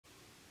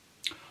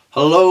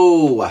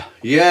Hello,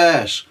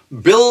 yes,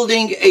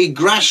 building a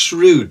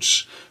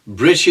grassroots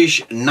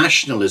British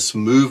nationalist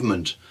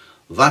movement.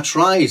 That's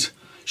right,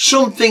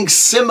 something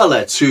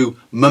similar to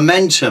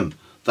Momentum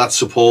that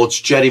supports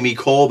Jeremy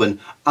Corbyn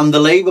and the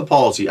Labour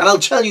Party. And I'll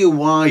tell you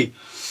why.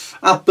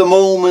 At the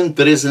moment,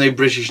 there isn't a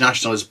British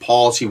nationalist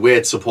party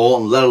worth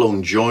supporting, let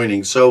alone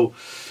joining. So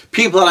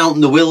people are out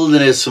in the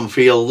wilderness and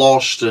feel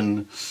lost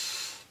and,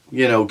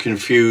 you know,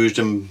 confused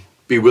and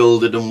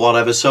bewildered and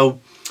whatever. So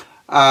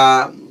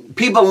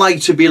people like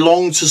to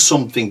belong to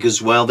something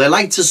as well. They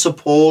like to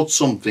support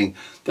something.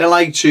 They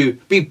like to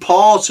be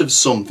part of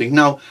something.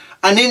 Now,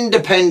 an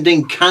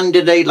independent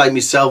candidate like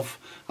myself,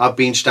 I've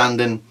been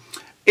standing,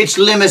 it's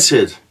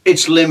limited.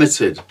 It's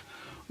limited.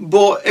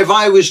 But if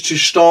I was to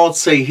start,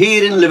 say,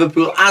 here in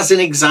Liverpool, as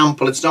an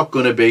example, it's not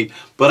going to be,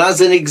 but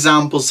as an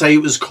example, say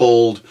it was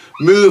called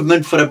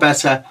Movement for a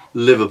Better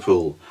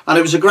Liverpool. And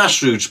it was a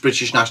grassroots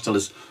British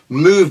nationalist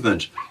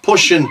movement,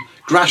 pushing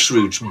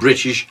grassroots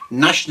British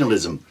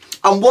nationalism.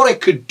 And what it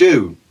could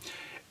do,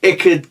 it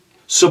could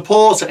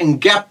support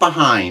and get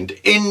behind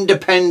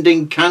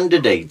independent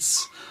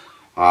candidates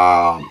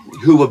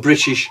who were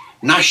British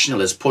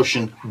nationalists,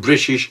 pushing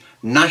British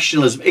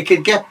nationalism. It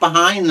could get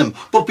behind them.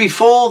 But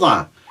before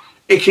that,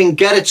 it can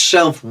get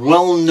itself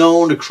well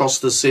known across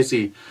the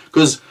city,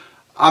 because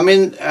I'm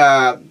in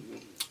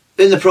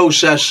the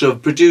process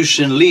of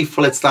producing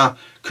leaflets that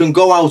can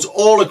go out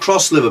all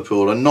across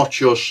Liverpool and not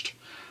just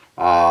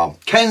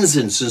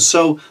Kensington.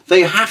 So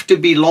they have to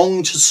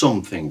belong to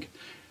something.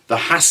 There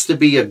has to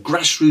be a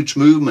grassroots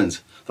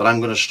movement that I'm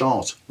going to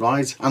start,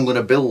 right? I'm going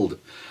to build.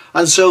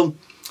 And so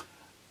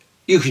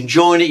you can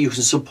join it, you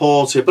can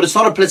support it, but it's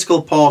not a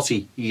political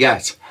party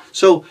yet.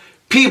 So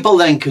people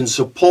then can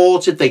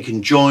support it, they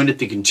can join it,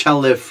 they can tell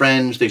their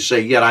friends, they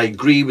say, yeah, I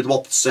agree with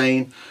what they're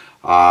saying.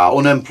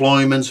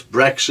 Unemployment,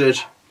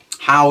 Brexit,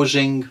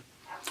 housing,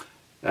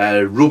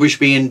 rubbish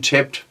being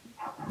tipped,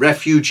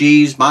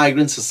 refugees,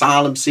 migrants,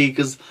 asylum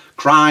seekers,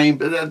 crime.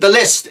 The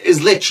list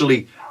is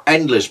literally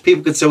endless.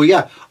 People could say, well,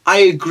 yeah, I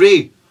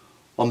agree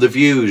on the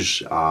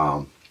views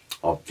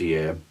of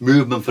the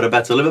movement for a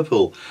better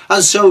Liverpool.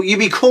 And so you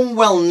become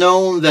well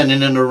known then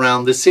in and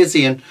around the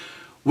city. And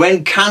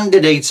when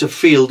candidates are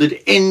fielded,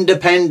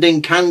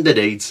 independent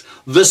candidates,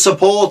 they're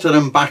supported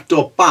and backed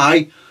up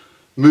by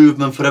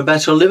Movement for a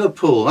Better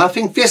Liverpool. I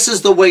think this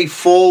is the way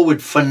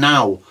forward for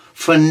now,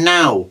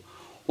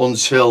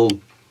 until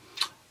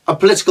a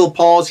political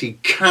party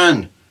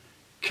can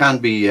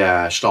be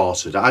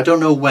started. I don't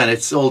know when,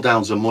 it's all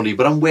down to money,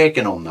 but I'm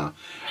working on that.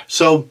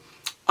 So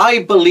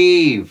I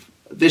believe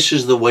this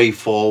is the way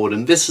forward,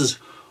 and this is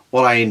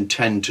what I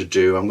intend to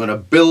do. I'm going to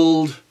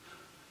build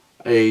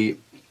a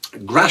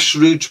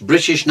grassroots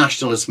British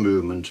nationalist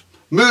movement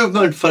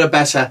for a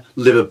better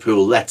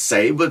Liverpool, let's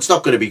say. But it's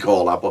not going to be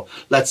called that, but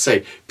let's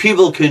say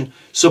people can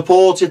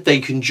support it,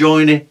 they can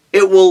join it.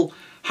 It will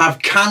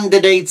have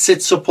candidates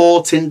it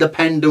supports,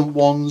 independent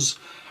ones,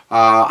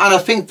 and I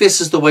think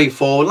this is the way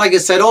forward. Like I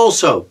said,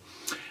 also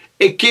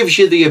it gives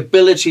you the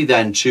ability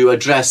then to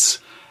address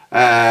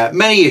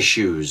many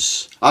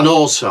issues, and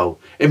also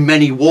in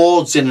many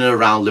wards in and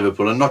around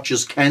Liverpool, and not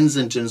just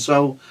Kensington.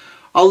 So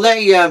I'll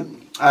let you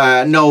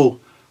know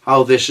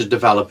how this is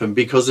developing,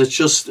 because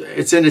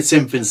it's in its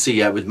infancy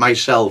yet, with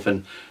myself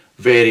and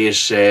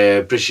various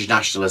British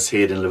nationalists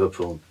here in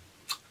Liverpool.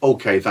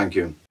 Okay, thank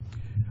you.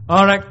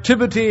 Our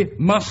activity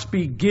must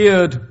be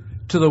geared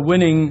to the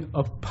winning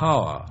of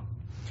power.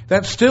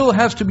 That still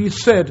has to be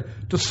said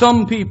to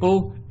some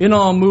people in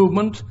our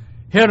movement,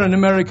 here in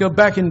America,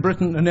 back in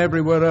Britain and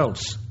everywhere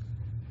else.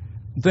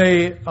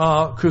 They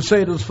are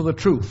crusaders for the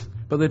truth,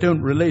 but they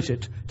don't relate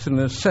it to the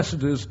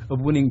necessities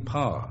of winning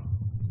power.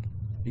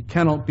 It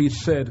cannot be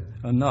said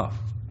enough.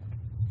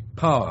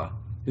 Power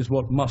is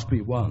what must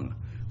be won.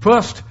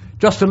 First,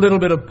 just a little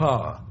bit of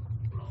power,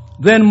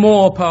 then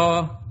more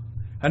power,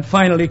 and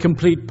finally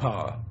complete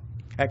power.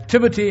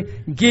 Activity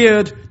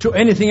geared to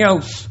anything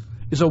else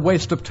is a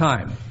waste of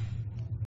time.